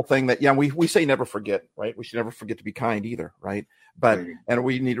 The whole thing that we say never forget, right? We should never forget to be kind either, right? And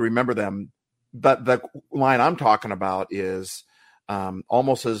we need to remember them. But the line I'm talking about is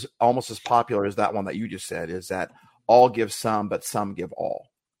almost as popular as that one that you just said, is that all give some, but some give all.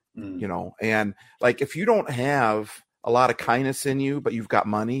 And like if you don't have a lot of kindness in you, but you've got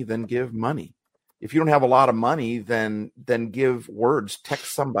money, then give money. If you don't have a lot of money, then give words,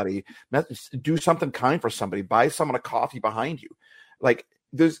 text somebody, do something kind for somebody, buy someone a coffee behind you. Like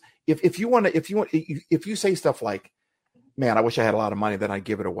if you say stuff like, man, I wish I had a lot of money, then I'd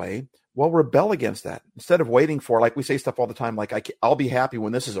give it away. Well, rebel against that. Instead of waiting for, like we say stuff all the time, like I'll be happy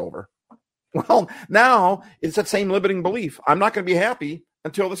when this is over. Well, now it's that same limiting belief. I'm not going to be happy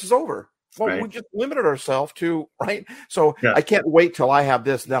until this is over. Well, we just limited ourselves to, right? So I can't wait till I have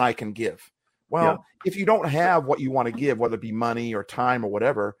this, then I can give. Well, if you don't have what you want to give, whether it be money or time or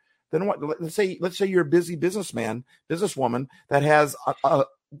whatever, then what? Let's say you're a busy businessman, businesswoman that has,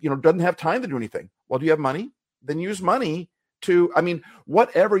 doesn't have time to do anything. Well, do you have money? Then use money to,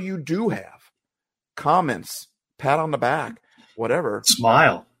 whatever you do have, comments, pat on the back, whatever.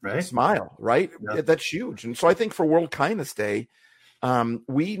 Smile, right? Smile, right? Yeah. That's huge. And so I think for World Kindness Day,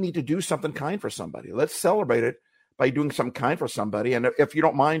 we need to do something kind for somebody. Let's celebrate it by doing something kind for somebody. And if you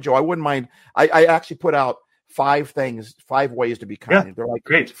don't mind, Joe, I wouldn't mind. I actually put out 5 ways to be kind. Yeah, they're like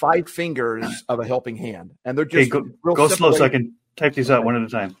great. 5 fingers of a helping hand. And they're just go slow so I can type these out one at a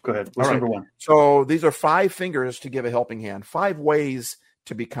time. Go ahead. What's number 1? So these are 5 fingers to give a helping hand, 5 ways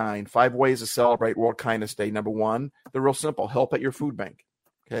to be kind, 5 ways to celebrate World Kindness Day. Number 1, they're real simple. Help at your food bank.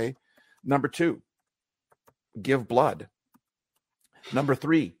 Okay. Number 2, give blood. Number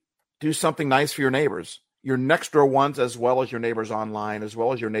 3, do something nice for your neighbors, your next door ones, as well as your neighbors online, as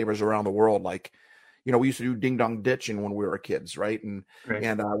well as your neighbors around the world. Like we used to do ding dong ditching when we were kids, right? And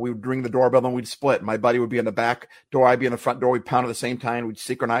Right. we would ring the doorbell and we'd split. My buddy would be in the back door, I'd be in the front door. We'd pound at the same time. We'd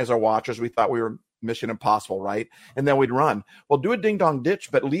synchronize our watches. We thought we were Mission Impossible, right? And then we'd run. Well, do a ding dong ditch,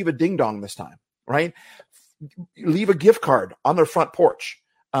 but leave a ding dong this time, right? Leave a gift card on their front porch.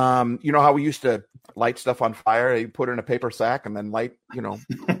 You know how we used to light stuff on fire? You put it in a paper sack and then light,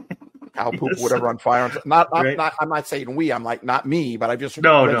 cow poop, whatever on fire. I'm not saying we. I'm like not me, but I just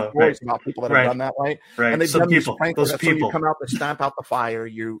read stories about people that have done that, right? Right. And they've Some done people, those people. So you come out to stamp out the fire,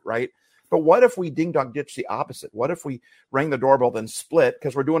 right? But what if we ding dong ditch the opposite? What if we rang the doorbell then split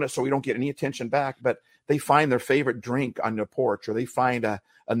because we're doing it so we don't get any attention back? But they find their favorite drink on the porch, or they find a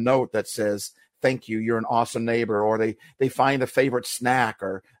note that says, "Thank you, you're an awesome neighbor," or they find a favorite snack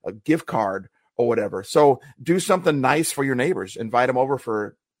or a gift card or whatever. So do something nice for your neighbors. Invite them over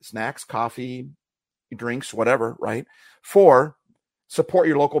for snacks, coffee, drinks, whatever, right? 4, support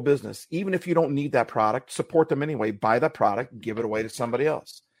your local business. Even if you don't need that product, support them anyway. Buy that product, give it away to somebody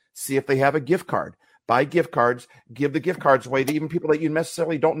else. See if they have a gift card. Buy gift cards, give the gift cards away to even people that you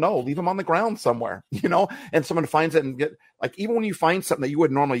necessarily don't know. Leave them on the ground somewhere, and someone finds it and get like, even when you find something that you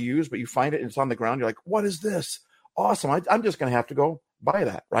wouldn't normally use, but you find it and it's on the ground, you're like, what is this? Awesome. I'm just going to have to go buy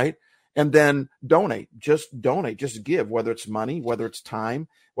that, right? And then donate, just give, whether it's money, whether it's time,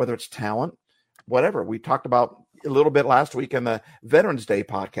 whether it's talent, whatever. We talked about a little bit last week in the Veterans Day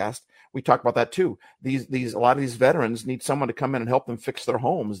podcast. We talked about that too. A lot of these veterans need someone to come in and help them fix their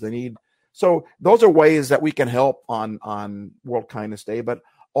homes. So those are ways that we can help on World Kindness Day, but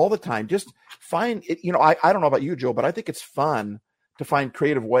all the time, just find it. I don't know about you, Joe, but I think it's fun to find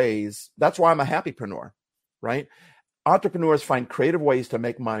creative ways. That's why I'm a happypreneur, right? Entrepreneurs find creative ways to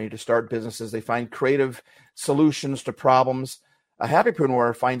make money, to start businesses. They find creative solutions to problems. A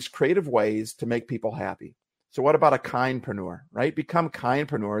happypreneur finds creative ways to make people happy. So what about a kindpreneur, right? Become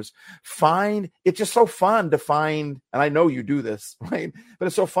kindpreneurs. It's just so fun to find, and I know you do this, right? But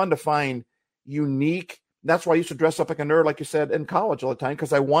it's so fun to find unique. That's why I used to dress up like a nerd, like you said, in college all the time,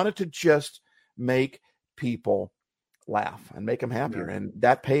 because I wanted to just make people laugh and make them happier. Yeah. And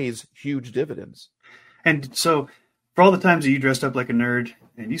that pays huge dividends. And so for all the times that you dressed up like a nerd,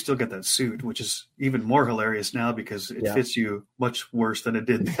 and you still got that suit, which is even more hilarious now because it fits you much worse than it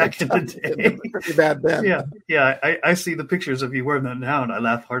did back in the day. It was pretty bad then. Yeah. I see the pictures of you wearing that now, and I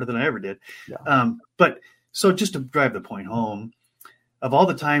laugh harder than I ever did. Yeah. But so just to drive the point home, of all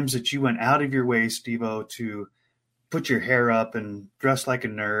the times that you went out of your way, Steve-O, to put your hair up and dress like a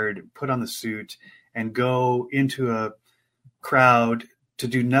nerd, put on the suit, and go into a crowd to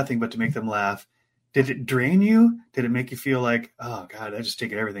do nothing but to make them laugh, did it drain you? Did it make you feel like, oh God, that just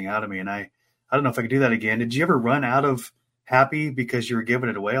taken everything out of me, and I don't know if I could do that again? Did you ever run out of happy because you were giving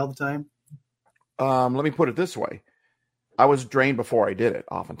it away all the time? Let me put it this way. I was drained before I did it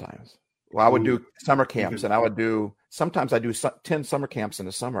oftentimes. Well, I would do summer camps, and sometimes I do 10 summer camps in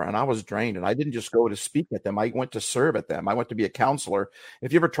the summer, and I was drained, and I didn't just go to speak at them. I went to serve at them. I went to be a counselor.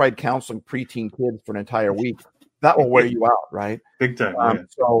 If you ever tried counseling preteen kids for an entire week, that will wear you out, right? Big time.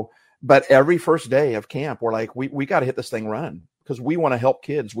 But every first day of camp, we're like, we got to hit this thing running because we want to help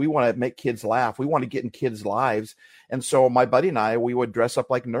kids. We want to make kids laugh. We want to get in kids' lives. And so my buddy and I, we would dress up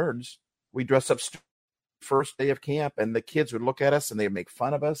like nerds. We dress up first day of camp, and the kids would look at us and they'd make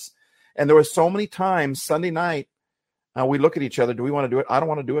fun of us. And there was so many times Sunday night, we look at each other. Do we want to do it? I don't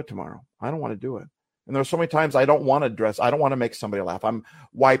want to do it tomorrow. I don't want to do it. And there were so many times I don't want to dress. I don't want to make somebody laugh. I'm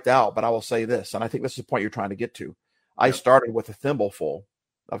wiped out, but I will say this. And I think this is the point you're trying to get to. I started with a thimbleful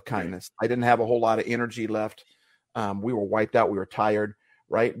of kindness. I didn't have a whole lot of energy left. We were wiped out. We were tired,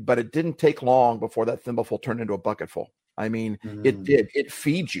 right? But it didn't take long before that thimbleful turned into a bucketful. I mean, it did. It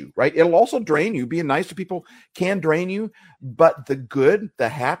feeds you, right? It'll also drain you. Being nice to people can drain you, but the good, the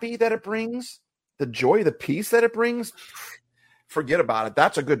happy that it brings, the joy, the peace that it brings, forget about it.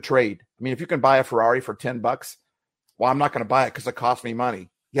 That's a good trade. I mean, if you can buy a Ferrari for $10, well, I'm not going to buy it because it cost me money.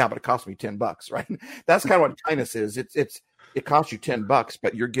 Yeah, but it cost me $10, right? That's kind of what kindness is. It costs you $10,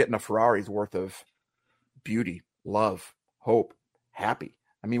 but you're getting a Ferrari's worth of beauty, love, hope, happy.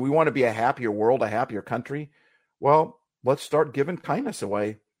 I mean, we want to be a happier world, a happier country. Well, let's start giving kindness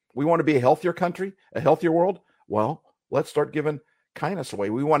away. We want to be a healthier country, a healthier world. Well, let's start giving kindness away.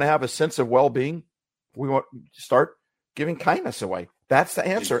 We want to have a sense of well-being. We want to start giving kindness away. That's the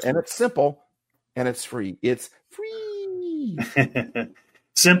answer. And it's simple and it's free. It's free.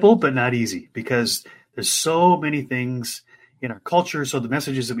 Simple, but not easy because there's so many things in our culture. So the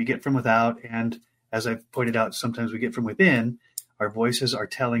messages that we get from without, and as I've pointed out, sometimes we get from within, our voices are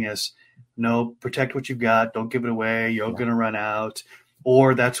telling us, no, protect what you've got. Don't give it away. You're going to run out,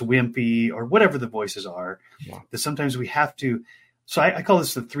 or that's wimpy, or whatever the voices are. That sometimes we have to So I call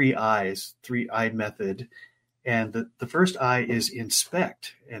this the 3 I method. And the first I is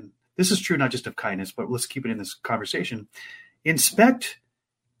inspect. And this is true not just of kindness, but let's keep it in this conversation. Inspect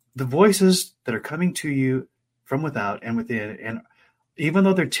the voices that are coming to you from without and within. And even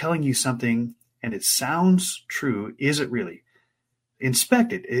though they're telling you something and it sounds true, is it really?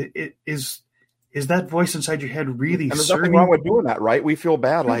 Inspect it. It is that voice inside your head really and there's serving? nothing wrong with doing that, right? We feel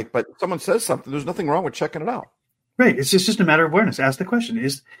bad, but someone says something. There's nothing wrong with checking it out. Right. It's just a matter of awareness. Ask the question.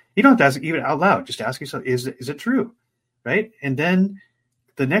 You don't have to ask it even out loud. Just ask yourself, is it true? Right. And then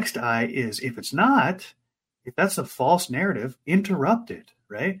the next I is, if it's not, if that's a false narrative, interrupt it.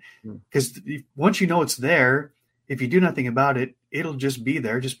 Right. Because once you know it's there, if you do nothing about it, it'll just be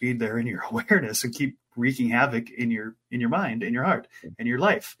there in your awareness and keep wreaking havoc in your mind, in your heart, in your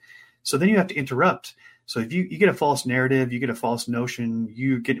life. So then you have to interrupt. So if you get a false narrative, you get a false notion,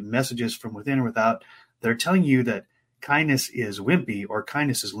 you get messages from within or without, they're telling you that kindness is wimpy, or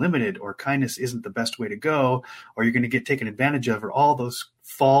kindness is limited, or kindness isn't the best way to go, or you're going to get taken advantage of, or all those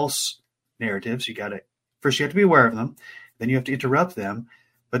false narratives. You have to be aware of them. Then you have to interrupt them.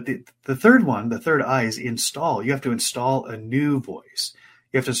 But the third I is install. You have to install a new voice.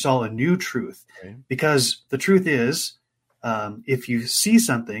 You have to install a new truth. Okay. Because the truth is, if you see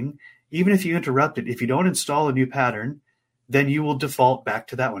something, even if you interrupt it, if you don't install a new pattern, then you will default back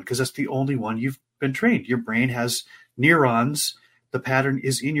to that one, because that's the only one you've been trained. Your brain has neurons. The pattern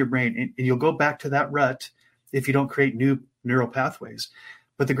is in your brain, and you'll go back to that rut if you don't create new neural pathways.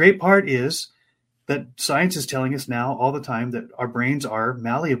 But the great part is that science is telling us now all the time that our brains are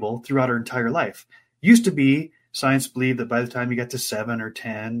malleable throughout our entire life. Used to be, science believed that by the time you got to 7 or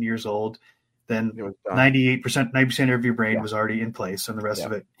 10 years old, then 90% of your brain was already in place, and the rest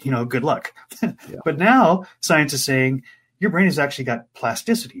of it, good luck. But now science is saying your brain has actually got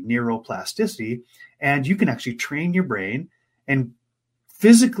plasticity, neuroplasticity, and you can actually train your brain and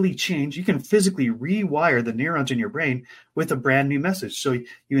physically change. You can physically rewire the neurons in your brain with a brand new message. So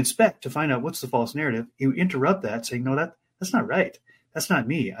you inspect to find out what's the false narrative. You interrupt that, saying, no, that's not right. That's not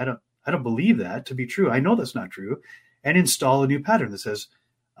me. I don't believe that to be true. I know that's not true. And install a new pattern that says,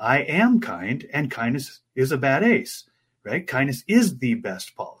 I am kind, and kindness is a bad ace, right? Kindness is the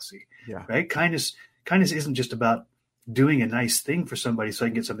best policy, right? Kindness isn't just about doing a nice thing for somebody so I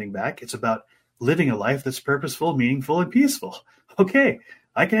can get something back. It's about living a life that's purposeful, meaningful, and peaceful. Okay,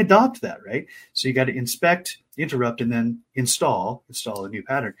 I can adopt that, right? So you got to inspect, interrupt, and then install a new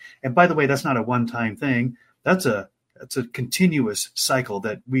pattern. And by the way, that's not a one-time thing. That's a continuous cycle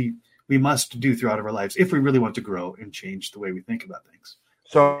that we must do throughout our lives if we really want to grow and change the way we think about things.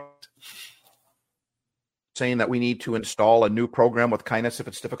 So saying that we need to install a new program with kindness if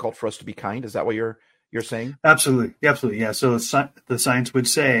it's difficult for us to be kind. Is that what you're saying? Absolutely. Yeah. So the science would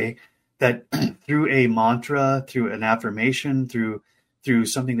say that through a mantra, through an affirmation, through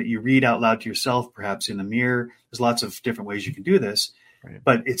something that you read out loud to yourself, perhaps in the mirror, there's lots of different ways you can do this. Right.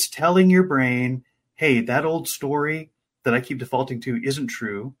 But it's telling your brain, hey, that old story that I keep defaulting to isn't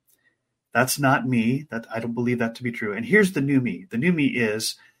true. That's not me. That I don't believe that to be true. And here's the new me. The new me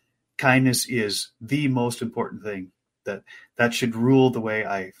is kindness is the most important thing. That should rule the way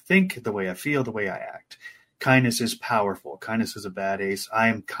I think, the way I feel, the way I act. Kindness is powerful. Kindness is a bad ace. I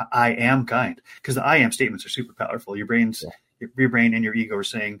am kind, because the I am statements are super powerful. Your brain and your ego are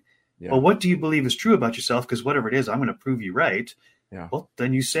saying, well, what do you believe is true about yourself? Because whatever it is, I'm going to prove you right. Yeah. Well,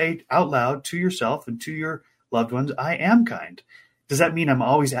 then you say out loud to yourself and to your loved ones, I am kind. Does that mean I'm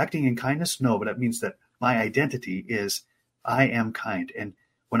always acting in kindness? No, but that means that my identity is I am kind. And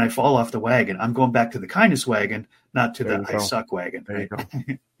when I fall off the wagon, I'm going back to the kindness wagon, not to the I suck wagon. Right?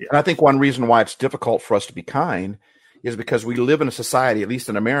 And I think one reason why it's difficult for us to be kind is because we live in a society, at least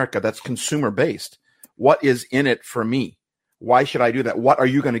in America, that's consumer based. What is in it for me? Why should I do that? What are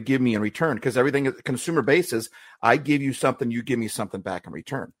you going to give me in return? Because everything is consumer based is I give you something, you give me something back in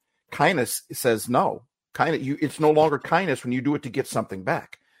return. Kindness says no. It's no longer kindness when you do it to get something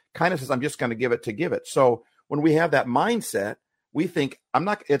back. Kindness is I'm just going to give it to give it. So when we have that mindset, we think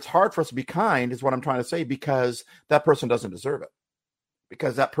it's hard for us to be kind is what I'm trying to say, because that person doesn't deserve it,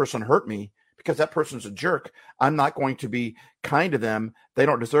 because that person hurt me, because that person's a jerk. I'm not going to be kind to them. They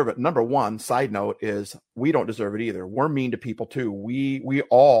don't deserve it. Number one, side note is we don't deserve it either. We're mean to people too. We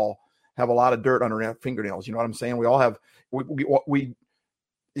all have a lot of dirt under our fingernails. You know what I'm saying? We all have, we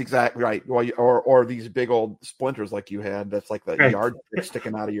exactly right. Well, or these big old splinters like you had. That's like the yard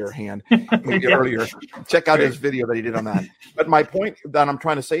sticking out of your hand earlier. Check out his video that he did on that. But my point that I'm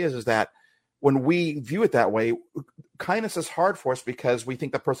trying to say is that when we view it that way, kindness is hard for us because we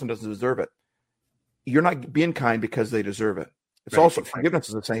think the person doesn't deserve it. You're not being kind because they deserve it. It's also forgiveness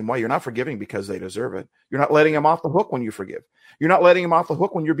is the same way. You're not forgiving because they deserve it. You're not letting them off the hook when you forgive. You're not letting them off the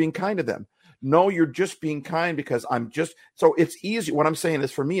hook when you're being kind to them. No, you're just being kind because so it's easy. What I'm saying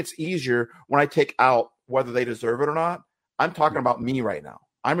is, for me, it's easier when I take out whether they deserve it or not. I'm talking about me right now.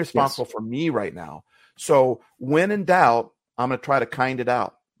 I'm responsible for me right now. So when in doubt, I'm going to try to kind it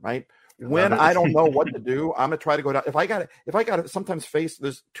out, right? When I don't know what to do, I'm going to try to go down. If I got to sometimes face,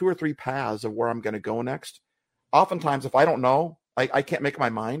 there's 2 or 3 paths of where I'm going to go next. Oftentimes, if I don't know, I can't make my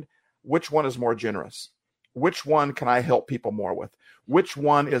mind, which one is more generous? Which one can I help people more with? Which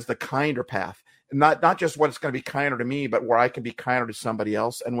one is the kinder path? Not just what it's going to be kinder to me, but where I can be kinder to somebody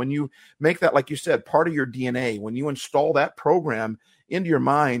else. And when you make that, like you said, part of your DNA, when you install that program into your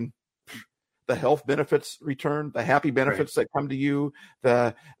mind, the health benefits return, the happy benefits that come to you,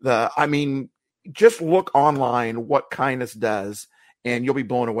 just look online what kindness does, and you'll be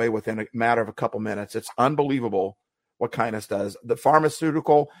blown away within a matter of a couple minutes. It's unbelievable what kindness does. The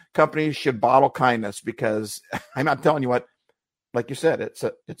pharmaceutical companies should bottle kindness, because I'm not telling you what, like you said, it's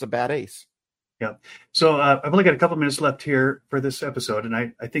a bad ace. Yeah. So I've only got a couple minutes left here for this episode, and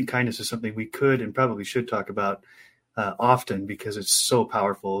I think kindness is something we could and probably should talk about often, because it's so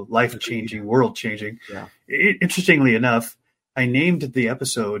powerful, life-changing, world-changing. Yeah. Interestingly enough, I named the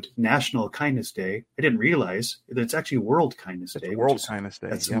episode National Kindness Day. I didn't realize that it's actually World Kindness Day. World Kindness Day.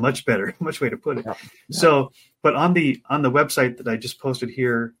 That's much better, much way to put it. Yeah. So, but on the website that I just posted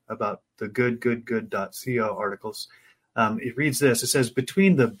here about the good.co articles, it reads this. It says,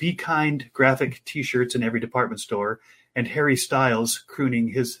 between the Be Kind graphic T-shirts in every department store and Harry Styles crooning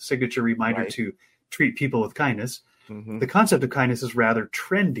his signature reminder to treat people with kindness, the concept of kindness is rather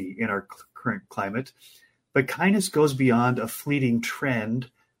trendy in our current climate. But kindness goes beyond a fleeting trend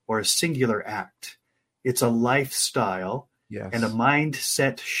or a singular act. It's a lifestyle and a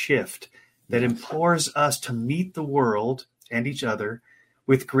mindset shift that implores us to meet the world and each other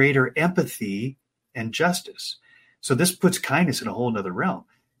with greater empathy and justice. So this puts kindness in a whole nother realm.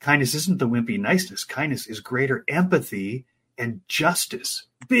 Kindness isn't the wimpy niceness. Kindness is greater empathy and justice.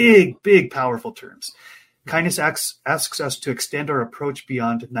 Big, big, powerful terms. Kindness asks us to extend our approach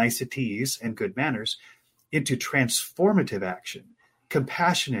beyond niceties and good manners into transformative action,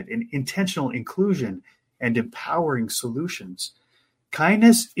 compassionate and intentional inclusion, and empowering solutions.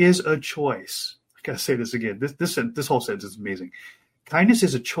 Kindness is a choice. I gotta say this again. This whole sentence is amazing. Kindness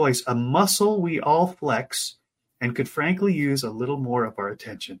is a choice, a muscle we all flex and could frankly use a little more of our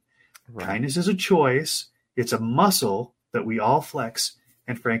attention. Right. Kindness is a choice. It's a muscle that we all flex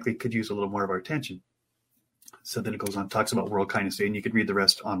and frankly could use a little more of our attention. So then it goes on, talks about World Kindness Day, and you can read the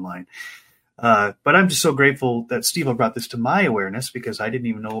rest online. But I'm just so grateful that Steve brought this to my awareness, because I didn't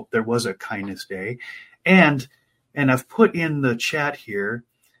even know there was a Kindness Day. And I've put in the chat here,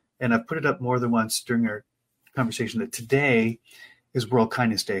 and I've put it up more than once during our conversation, that today is World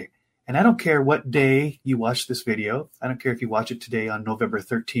Kindness Day. And I don't care what day you watch this video. I don't care if you watch it today on November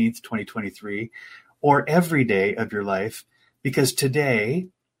 13th, 2023, or every day of your life, because today,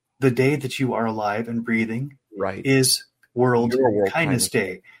 the day that you are alive and breathing, is World Kindness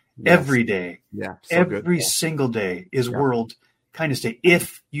Day. Yes. Every day, every single day is World Kindness Day,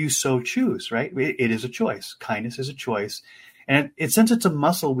 if you so choose, right? It is a choice. Kindness is a choice. And since it's a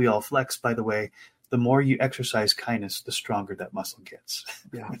muscle we all flex, by the way, the more you exercise kindness, the stronger that muscle gets.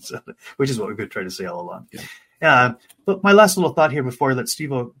 Yeah. So, which is what we've been trying to say all along. Yeah. But my last little thought here before I let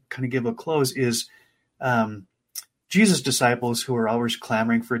Steve kind of give a close is Jesus' disciples, who are always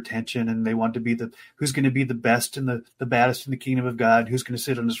clamoring for attention, and they want to be who's going to be the best and the baddest in the kingdom of God, who's going to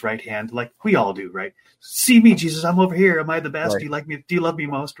sit on his right hand, like we all do, right? See me, Jesus, I'm over here. Am I the best? Right. Do you like me? Do you love me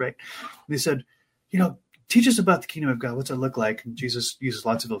most? Right? And they said, teach us about the kingdom of God. What's it look like? And Jesus uses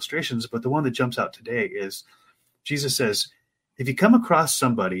lots of illustrations, but the one that jumps out today is Jesus says, if you come across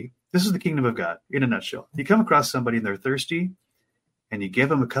somebody, this is the kingdom of God in a nutshell. If you come across somebody and they're thirsty and you give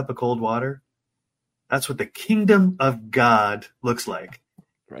them a cup of cold water, that's what the kingdom of God looks like.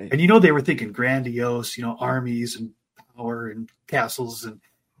 Right. And they were thinking grandiose, armies and power and castles and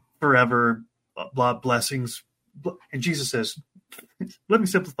forever blessings. And Jesus says, let me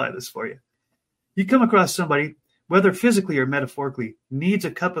simplify this for you. You come across somebody, whether physically or metaphorically, needs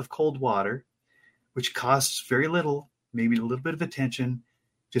a cup of cold water, which costs very little, maybe a little bit of attention,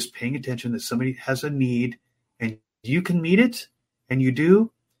 just paying attention that somebody has a need, and you can meet it, and you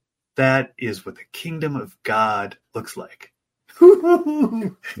do. That is what the kingdom of God looks like.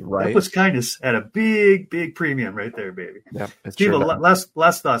 Right. That was kindness at a big, big premium right there, baby. Yeah, Steve, last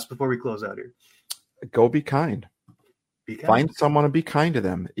thoughts before we close out here. Go be kind. Be kind. Find someone and be kind to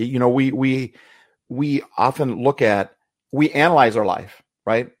them. We often we analyze our life,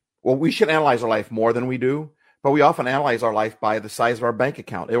 right? Well, we should analyze our life more than we do, But we often analyze our life by the size of our bank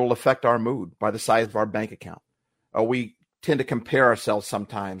account. It will affect our mood by the size of our bank account. We tend to compare ourselves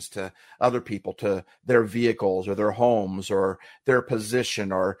sometimes to other people, to their vehicles or their homes or their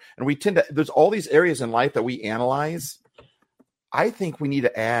position, and we tend to, there's all these areas in life that we analyze. I think we need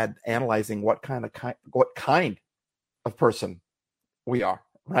to add analyzing what kind of person we are,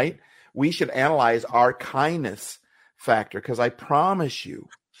 right? We should analyze our kindness factor, because I promise you,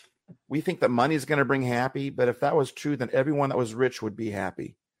 we think that money is going to bring happy, but if that was true, then everyone that was rich would be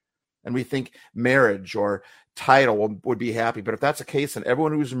happy. And we think marriage or title would be happy. But if that's the case, then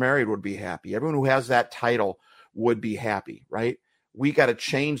everyone who's married would be happy. Everyone who has that title would be happy, right? We got to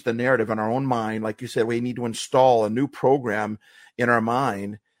change the narrative in our own mind. Like you said, we need to install a new program in our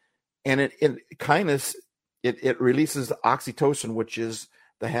mind. And kindness, it releases oxytocin, which is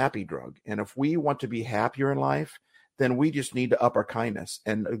the happy drug. And if we want to be happier in life, then we just need to up our kindness.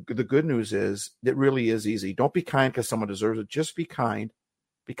 And the good news is it really is easy. Don't be kind because someone deserves it. Just be kind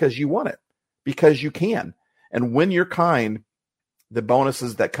because you want it, because you can. And when you're kind, the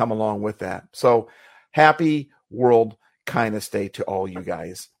bonuses that come along with that. So happy World Kindness Day to all you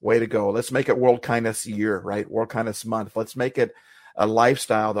guys. Way to go. Let's make it World Kindness Year, right? World Kindness Month. Let's make it a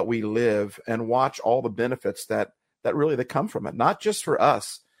lifestyle that we live and watch all the benefits that come from it. Not just for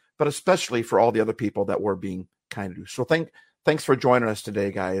us, but especially for all the other people that we're being kind to. So thanks for joining us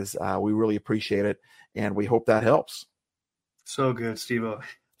today, guys. We really appreciate it. And we hope that helps. So good, Steve-O.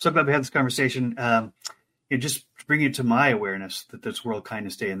 So glad we had this conversation. Just bringing it to my awareness that it's World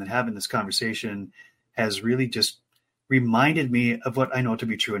Kindness Day, and then having this conversation has really just reminded me of what I know to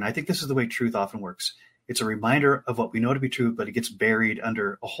be true. And I think this is the way truth often works. It's a reminder of what we know to be true, but it gets buried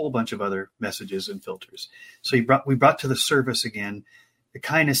under a whole bunch of other messages and filters. So we brought to the surface again, the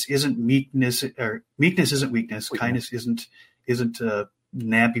kindness isn't meekness, or meekness isn't weakness. Kindness isn't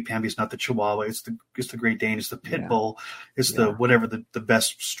namby-pamby. It's not the Chihuahua. It's the Great Dane. It's the Pit Bull. It's the whatever the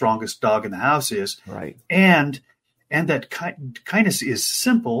best, strongest dog in the house is. Right. And that kindness is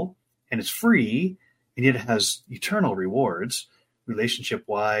simple and it's free, and yet it has eternal rewards,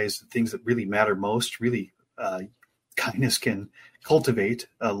 relationship-wise, the things that really matter most. Really, kindness can cultivate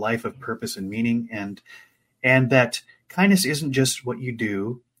a life of purpose and meaning, and that kindness isn't just what you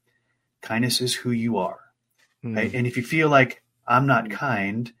do. Kindness is who you are. Right? And if you feel like I'm not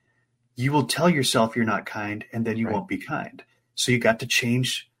kind, you will tell yourself you're not kind, and then you won't be kind. So you got to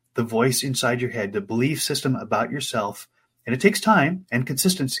change the voice inside your head, the belief system about yourself. And it takes time and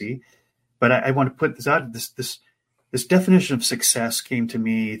consistency. But I want to put this out. This definition of success came to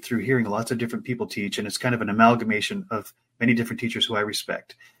me through hearing lots of different people teach, and it's kind of an amalgamation of many different teachers who I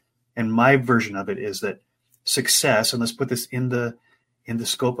respect. And my version of it is that success, and let's put this in the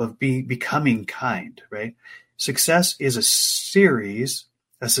scope of becoming kind, right? Success is a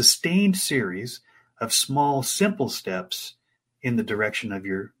sustained series of small, simple steps in the direction of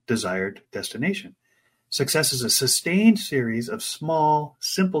your desired destination. Success is a sustained series of small,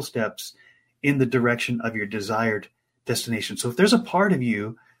 simple steps in the direction of your desired destination. So if there's a part of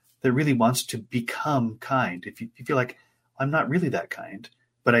you that really wants to become kind, if you feel like I'm not really that kind,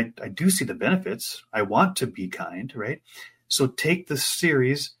 but I do see the benefits, I want to be kind, right? So take the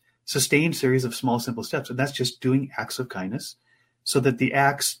sustained series of small, simple steps. And that's just doing acts of kindness, so that the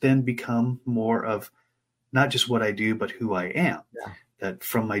acts then become more of not just what I do, but who I am. Yeah. That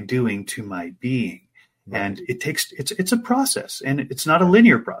from my doing to my being. Right. And it's a process, and it's not a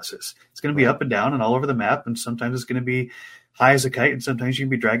linear process. It's going to be up and down and all over the map. And sometimes it's going to be high as a kite, and sometimes you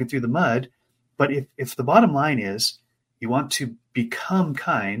can be dragging through the mud. But if the bottom line is you want to become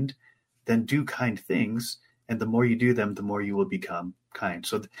kind, then do kind things. And the more you do them, the more you will become kind.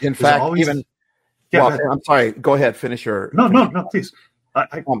 So in fact, I'm sorry, go ahead, finish your. No, please.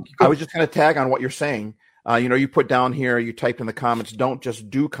 I was just going to tag on what you're saying. You put down here, you typed in the comments, don't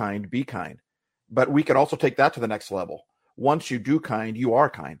just do kind, be kind. But we could also take that to the next level. Once you do kind, you are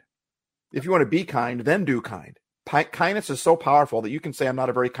kind. If you want to be kind, then do kind. Kindness is so powerful that you can say, I'm not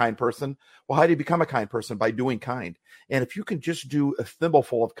a very kind person. Well, how do you become a kind person? By doing kind. And if you can just do a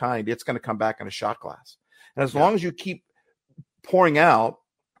thimbleful of kind, it's going to come back in a shot glass. And as long as you keep pouring out,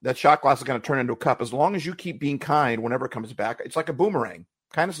 that shot glass is going to turn into a cup. As long as you keep being kind, whenever it comes back, it's like a boomerang.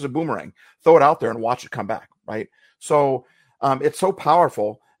 Kindness is a boomerang. Throw it out there and watch it come back, right? So it's so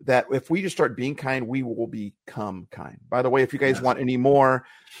powerful that if we just start being kind, we will become kind. By the way, if you guys want any more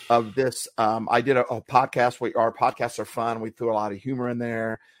of this, I did a podcast. Our podcasts are fun. We threw a lot of humor in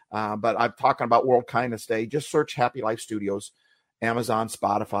there. But I'm talking about World Kindness Day. Just search Happy Life Studios, Amazon,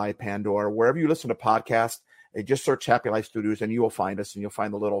 Spotify, Pandora, wherever you listen to podcasts. Just search Happy Life Studios and you will find us, and you'll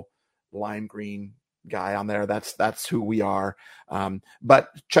find the little lime green guy on there. That's who we are. But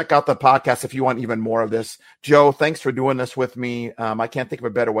check out the podcast if you want even more of this. Joe, thanks for doing this with me. I can't think of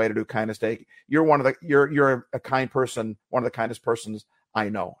a better way to do Kindness Day. You're a kind person, one of the kindest persons I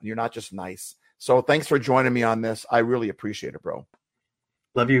know. You're not just nice. So thanks for joining me on this. I really appreciate it, bro.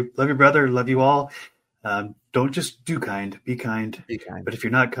 Love you, brother. Love you all. Don't just do kind, be kind. Be kind. But if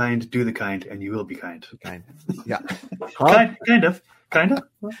you're not kind, do the kind, and you will be kind. Be kind. Yeah. Kind of. Kind of.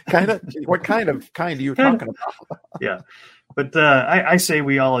 What kind of kind are you talking about? Yeah. But I say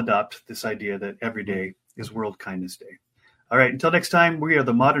we all adopt this idea that every day is World Kindness Day. All right. Until next time, we are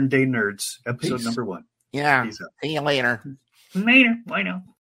the Modern Day Nerds, episode Peace. number 1. Yeah. Peace out. See you later. Later. Bye now.